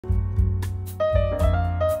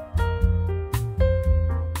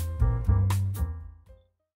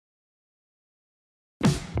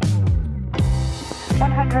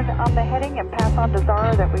turn on the heading and pass on to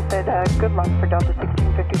Zara that we said good luck for Delta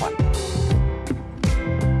 1651.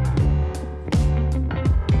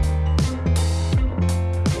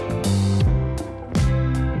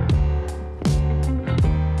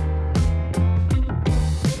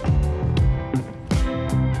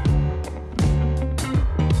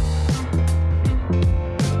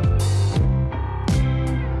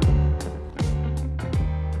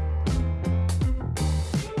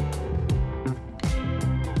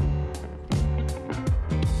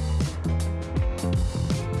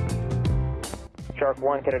 Shark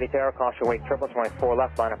 1, Kennedy Tower, caution wake triple, 24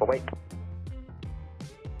 left, line up await.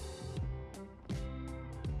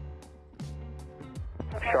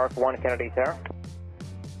 Shark 1, Kennedy Tower.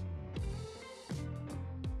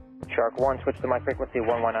 Shark 1, switch to my frequency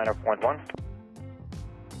 119.1.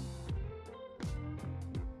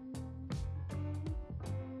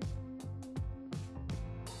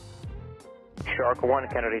 Shark 1,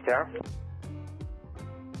 Kennedy Tower.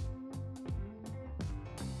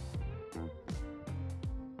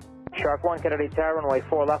 Shark 1, Kennedy Tower, runway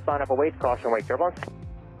 4 left, line up await, caution wake turbulence.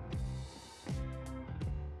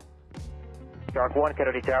 Shark 1,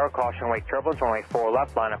 Kennedy Tower, caution wake turbulence, runway 4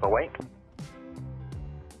 left, line up await.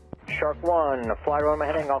 Shark 1, fly runway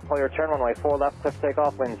heading, I'll call your turn, runway 4 left, cliff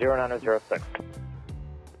takeoff, wind 0906.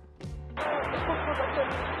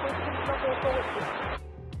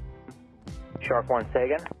 Shark 1, say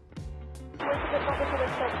again.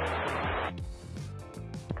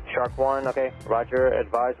 Shark 1, okay, roger,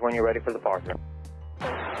 advise when you're ready for departure.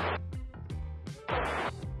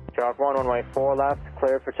 Shark 1, runway 4 left,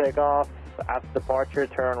 cleared for takeoff. After departure,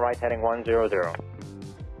 turn right heading 100.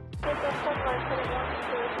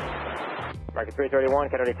 Market 331,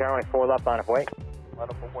 Kennedy Tower, runway 4 left, line up await. Line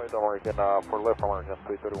up away, don't worry, you can for left runway, just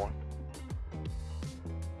 331.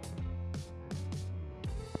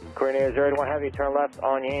 Korean 081 Heavy, turn left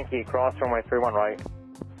on Yankee, cross runway 31 right.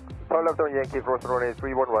 Turn left on Yankee, cross runway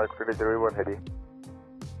 31 right, Korean 081 Heavy.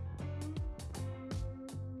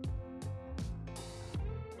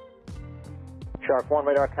 Shark 1,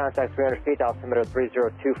 radar contact 300 feet, altimeter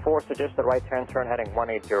 3024, suggest the right hand turn heading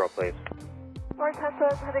 180, please. Right hand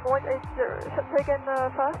turn heading 180, take in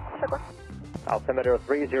fast, Shark 1. Altimeter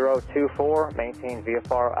 3024, maintain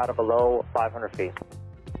VFR out of below 500 feet.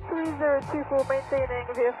 3024, maintaining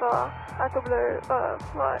VFR at or below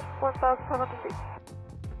 1,500 feet.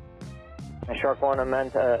 And Shark 1,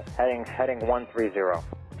 amend heading 130.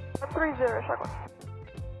 130, Shark 1.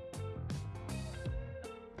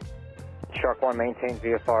 Shark 1, maintain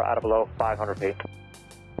VFR out of below 500 feet.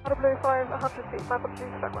 Out of below 500 feet, my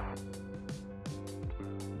apologies, Shark 1.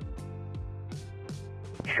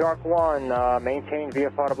 Shark 1, maintain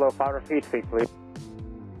VFR out of below 500 feet, please.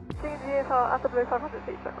 Maintain VFR at or below 500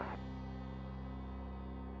 feet, Shark 1.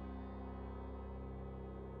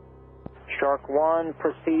 Shark 1,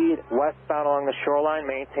 proceed westbound along the shoreline,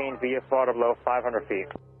 maintain VFR out of below 500 feet.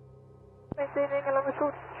 Maintaining along the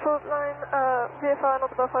shoreline, VFR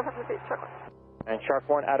not above 500 feet, Shark 1. And Shark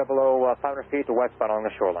 1, out of below 500 feet to westbound along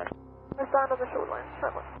the shoreline. Westbound on the shoreline,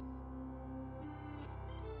 Shark 1.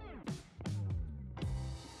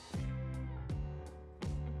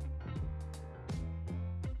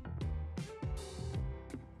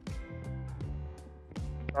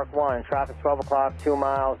 Shark 1, traffic 12 o'clock, 2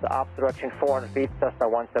 miles, opposite direction 400 feet, Cessna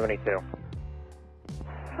 172.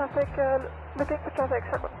 Traffic, looking for traffic,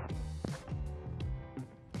 Shark 1.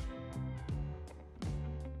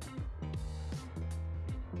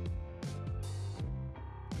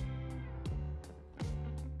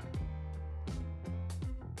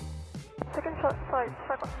 Second side,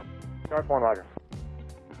 Shark 1. Shark 1, roger.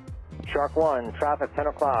 Shark 1, traffic 10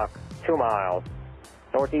 o'clock, 2 miles,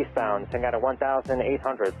 northeastbound, sitting at a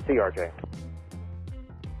 1,800 CRJ.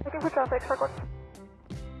 Looking for traffic, Shark 1.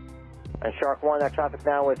 And Shark 1, that traffic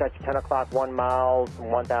now is at 10 o'clock, 1 mile,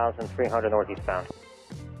 1,300 northeastbound.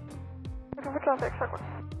 Looking for traffic, Shark 1.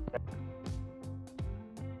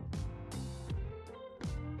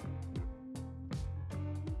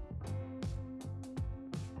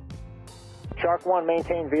 Shark 1,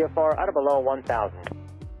 maintain VFR out of below 1,000.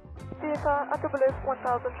 VFR at or below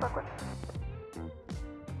 1,000, Shark 1.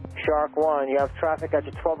 Shark 1, you have traffic at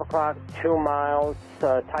 12 o'clock, 2 miles,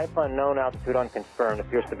 type unknown, altitude unconfirmed,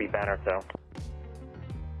 appears to be banner tow.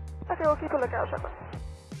 Okay, we'll keep a lookout, Shark 1.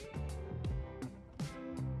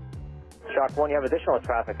 Shark 1, you have additional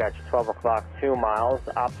traffic at 12 o'clock, 2 miles,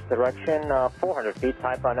 opposite direction, 400 feet,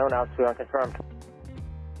 type unknown, altitude unconfirmed.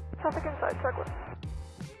 Traffic inside, Shark 1.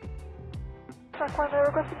 Shark 1,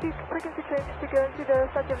 request frequency change to go into the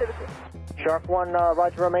Statue of Liberty. Shark 1,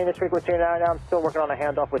 roger, remain this frequency now. I'm still working on a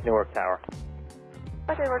handoff with Newark Tower.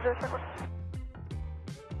 Okay, roger, Shark 1.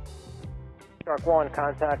 Shark 1,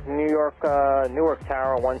 contact Newark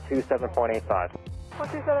Tower 127.85.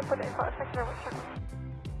 127.85, thank you very much, Shark 1.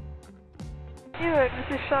 Newark,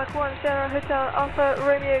 this is Shark 1, Sierra Hotel Alpha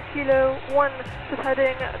Romeo Kilo 1, just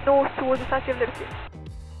heading north towards the Statue of Liberty.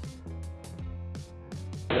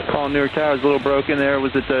 Calling Newark Tower, is a little broken there.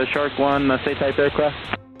 Was it Shark 1, say type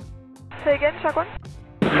aircraft? Say again, Shark 1?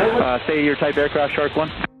 Say your type aircraft, Shark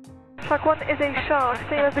 1. Shark 1 is a shark,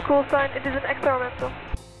 same as the call sign, it is an experimental.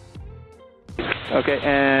 Okay,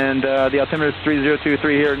 and the altimeter is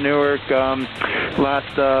 3023 here at Newark.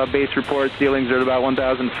 Last base report, ceilings are at about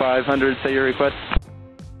 1,500. Say your request.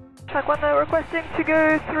 Shark 1 requesting to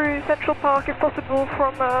go through Central Park if possible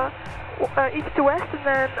from east to west and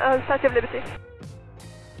then Statue of Liberty.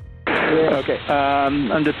 Okay,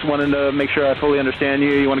 I'm just wanting to make sure I fully understand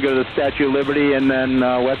you. You want to go to the Statue of Liberty and then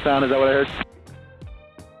westbound, is that what I heard?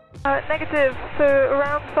 Negative, so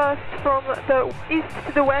around first from the east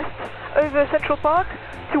to the west over Central Park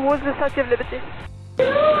towards the Statue of Liberty.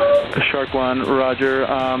 Shark 1, roger.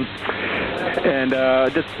 And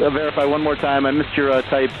just verify one more time, I missed your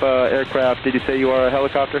type aircraft. Did you say you are a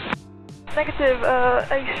helicopter? Negative,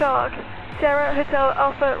 a shark. Sierra Hotel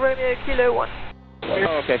Alpha Romeo Kilo 1.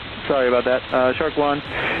 Oh, okay. Sorry about that. Shark 1,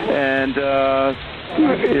 and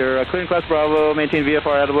your clearing class Bravo, maintain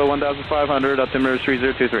VFR at below 1,500, altimeter is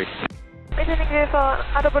 3023. Maintaining VFR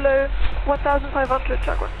at below 1,500,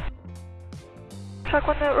 Shark 1. Shark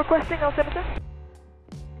 1 requesting altimeter.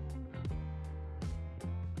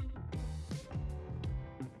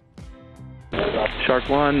 Shark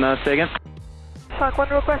 1, say again. Shark 1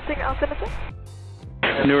 requesting altimeter.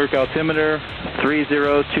 Newark altimeter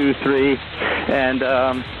 3023, and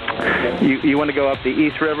you want to go up the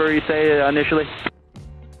East River, you say, initially?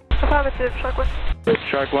 Affirmative, Shark 1.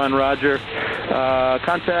 Shark 1, roger.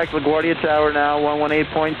 Contact LaGuardia Tower now,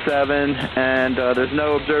 118.7, and there's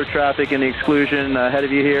no observed traffic in the exclusion ahead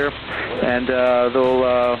of you here, and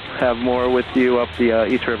they'll have more with you up the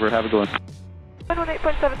East River. Have a good one.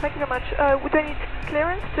 118.7, thank you very much. Would I need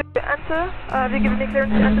clearance to enter? Have you given me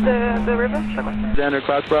clearance to enter the river? Shark 1. Enter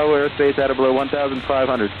Class Bravo airspace at below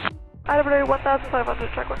 1,500. At below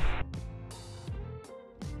 1,500, Shark 1.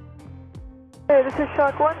 Hey, this is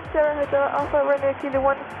Shark 1, Sierra Hotel Alpha Romeo Kilo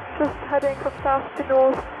 1, just heading from south to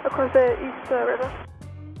north across the East River.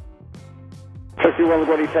 Shark 1,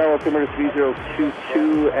 LaGuardia Tower, altimeter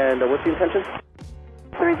 3022, and what's the intention?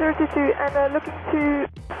 3022, and looking to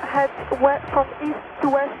head from east to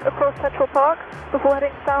west across Central Park before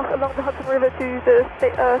heading south along the Hudson River to the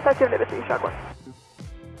Statue of Liberty, Shark 1.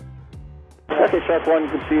 Okay, Shark 1, you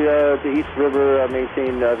can see the East River,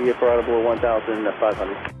 maintain VFR at below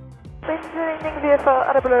 1,500. Maintaining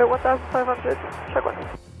VFR at below 1,500, Shark 1.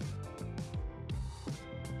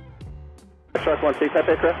 Shark 1, safe type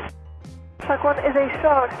aircraft? Shark 1 is a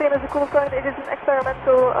shark, same as the call sign, it is an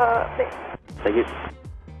experimental plane. Thank you.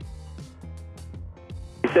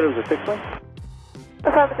 You said it was a fixed wing?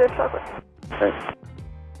 Affirmative, Shark 1. Thanks.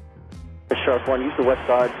 Shark 1, use the west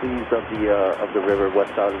side, please, of the river,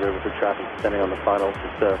 west side of the river for traffic descending on the final.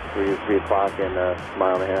 It's 3 o'clock and a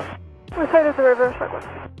mile and a half. West side of the river, Shark 1.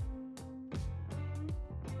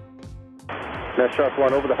 Now, Shark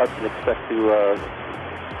 1, over the Hudson, expect to,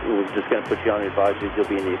 we're just going to put you on the advisory. You'll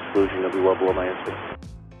be in the exclusion. You'll be well below my airspace.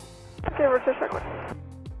 Okay, Roger, Shark 1.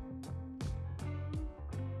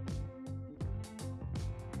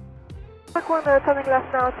 Shark 1 turning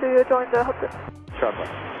left now to join the Hudson. Shark 1.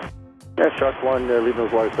 Yeah, Shark 1, leaving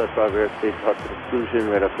those water specified airspace, Hudson exclusion,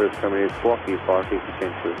 right after it's terminated, 4 feet far, 50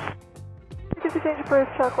 change approved. 50 change approved,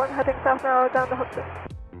 Shark 1, heading south now down the Hudson.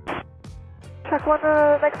 Shark 1,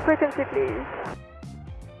 next frequency, please.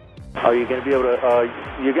 Are you going to be able to,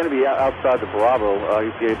 you're going to be outside the Bravo,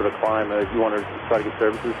 you'll be able to climb, you want to try to get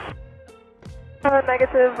services?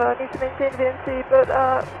 Negative, need to maintain VNC, but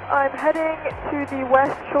I'm heading to the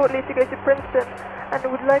west shortly to go to Princeton, and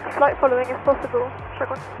would like flight following if possible. Shark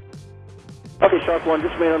 1. Okay, Shark 1,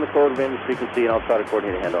 just remain on the forward band frequency, and I'll try to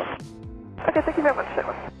coordinate a handoff. Okay, thank you very much, Shark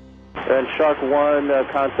 1. And Shark 1,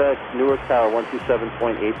 contact Newark Tower,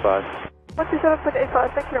 127.85.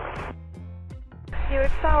 127.85, thank you very much.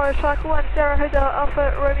 Newark Tower, Shark 1, Sierra Hotel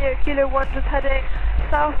Alpha Romeo Kilo 1, just heading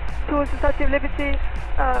south towards the Statue of Liberty.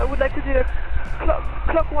 Would like to do a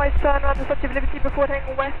clockwise turn around the Statue of Liberty before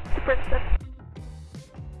heading west to Princeton.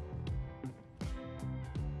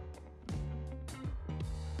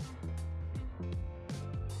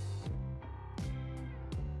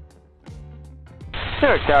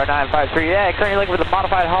 Newark Tower 953, yeah, currently looking for the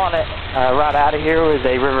modified Holonet route out of here with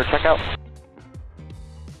a river checkout.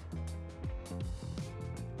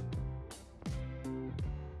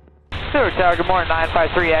 Newark Tower, good morning,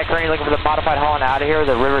 953, yeah, currently looking for the modified Holonet out of here with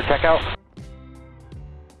a river checkout.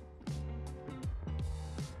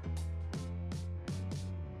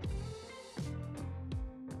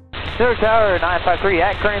 Newark Tower 953,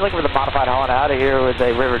 currently looking for the modified Holland out of here with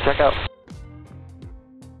a river checkout.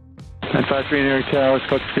 953 Newark Tower,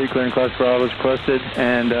 Scope Speed, clearing class Bravo is requested,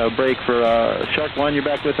 and break for Shark 1, you're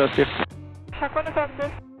back with us here? Shark 1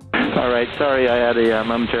 affirmative. Alright, sorry I had a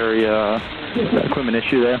momentary equipment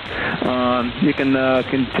issue there. You can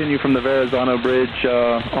continue from the Verrazano Bridge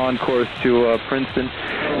on course to Princeton,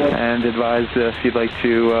 and advise if you'd like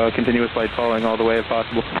to continue with flight following all the way if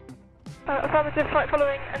possible. Affirmative, flight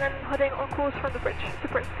following, and then heading on course from the bridge to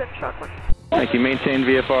Princeton, Shark 1. Thank you. Maintain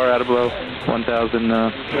VFR out of below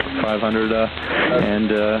 1,500,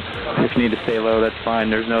 and if you need to stay low, that's fine.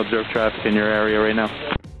 There's no observed traffic in your area right now.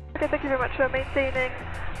 Okay, thank you very much. Maintaining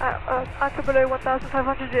at or below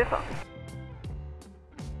 1,500 VFR.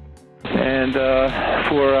 And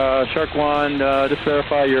for Shark 1, just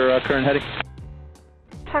verify your current heading.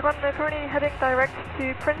 Shark 1, currently heading direct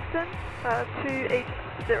to Princeton, 280.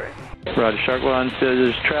 Roger, Shark 1,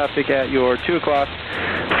 there's traffic at your 2 o'clock,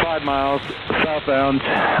 5 miles southbound,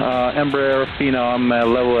 Embraer Phenom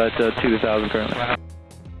level at 2,000 currently.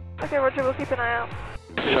 Okay, Roger, we'll keep an eye out.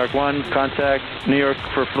 Shark 1, contact New York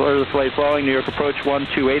for further flight following, New York approach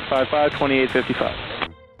 12855, 2855.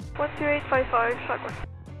 12855, Shark 1.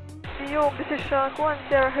 New York, this is Shark 1,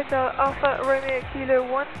 Sierra Hotel Alpha Romeo Kilo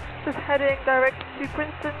 1, just heading direct to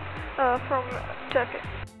Princeton from JFK.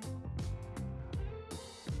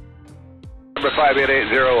 Number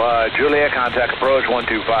 5880, Julia, contact approach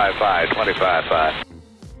 1255, 255.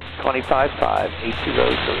 255,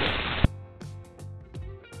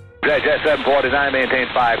 8203. Jet 749, maintain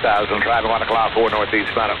 5,000, traffic 1 o'clock, 4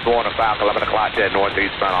 northeastbound, I'm going to Falcon, 11 o'clock, 10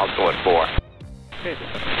 northeastbound, also at 4. Okay,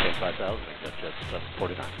 maintain 5,000, Jet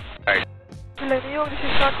 749. Alright. Hello, New York, this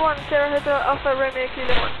is Shark 1, Sierra Hotel Alpha Romeo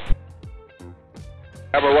Kilo 1.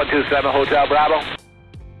 Number 127, Hotel Bravo.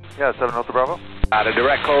 Yeah, 7 Hotel Bravo. The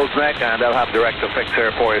direct Coles Neck, and they'll have direct to fix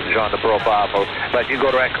here for you on the profile. But you can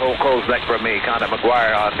go direct Coles Neck from me, contact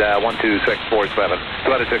McGuire on 12647,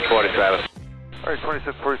 2647. Alright,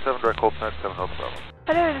 2647, direct Coles Neck, 7 Hotel Bravo.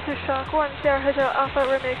 Hello, this is Shark 1, Sierra Hotel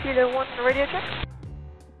Alpha Romeo Kilo 1, radio check.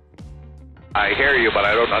 I hear you, but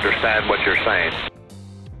I don't understand what you're saying.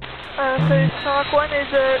 So Shark 1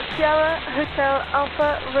 is Sierra Hotel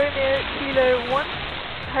Alpha Romeo Kilo 1,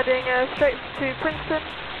 heading straight to Princeton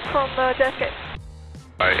from JFK.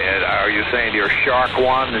 And are you saying you're Shark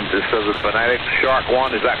 1, and this is a phonetic Shark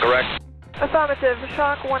 1, is that correct? Affirmative,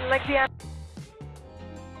 Shark 1 like the